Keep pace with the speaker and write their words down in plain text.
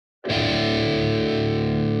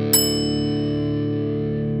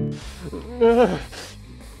I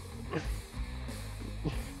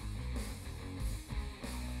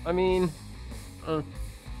mean,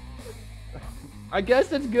 I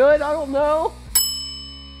guess it's good. I don't know.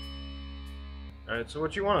 Alright, so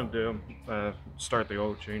what you want to do, start the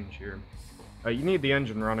oil change here. You need the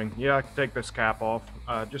engine running. Yeah, I can take this cap off.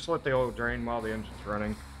 Just let the oil drain while the engine's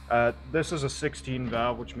running. This is a 16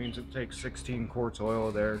 valve, which means it takes 16 quarts of oil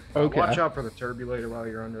there. Okay. Watch out for the turbulator while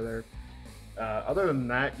you're under there. Other than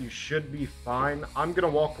that, you should be fine. I'm going to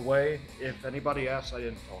walk away. If anybody asks, I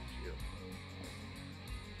didn't talk to you.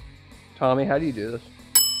 Tommy, how do you do this?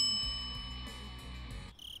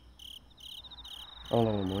 I don't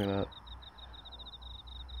know what I'm looking at.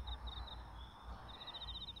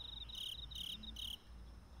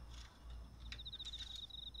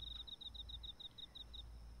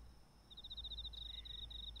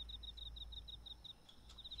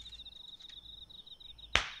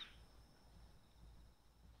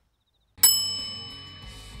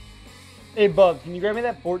 Hey, Bub, can you grab me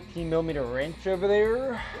that 14mm wrench over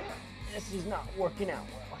there? This is not working out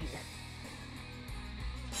well here.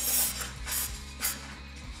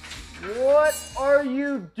 What are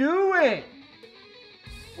you doing?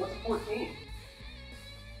 What's 14?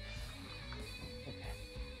 Okay.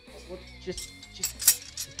 Let's just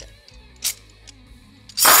okay.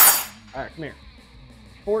 All right, come here.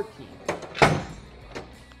 14.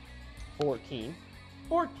 14.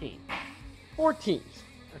 14. 14.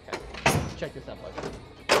 Okay. Check this out,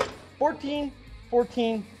 bud. 14,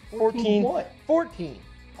 14, 14. What? 14.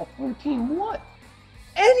 A 14 what?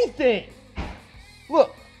 Anything!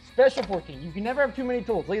 Look, special 14. You can never have too many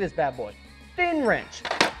tools. Look at this bad boy. Thin wrench.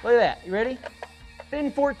 Look at that. You ready?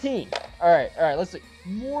 Thin 14. All right, let's see.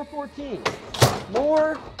 More 14.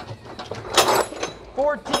 More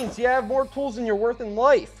 14. See, I have more tools than you're worth in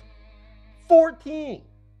life. 14.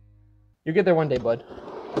 You'll get there one day, bud.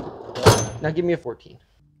 Now give me a 14.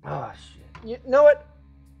 Oh, shit. You know what?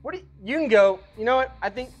 You can go. You know what? I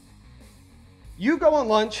think you go on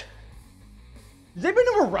lunch. Does anybody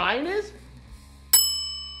know where Ryan is?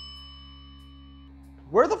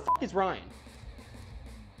 Where the fuck is Ryan?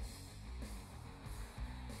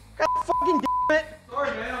 God fucking damn it. Sorry,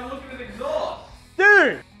 man. I'm looking at the exhaust.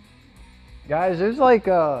 Dude! Guys, there's like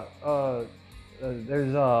there's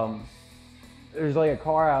like a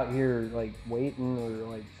car out here like waiting or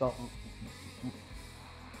like something.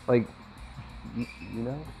 Like, you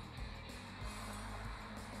know?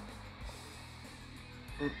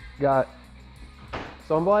 Got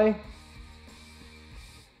somebody?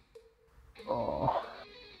 Oh.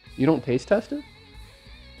 You don't taste test it?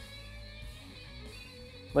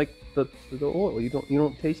 Like the oil, you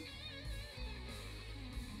don't taste.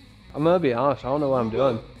 I'm gonna be honest, I don't know what I'm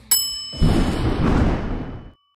doing.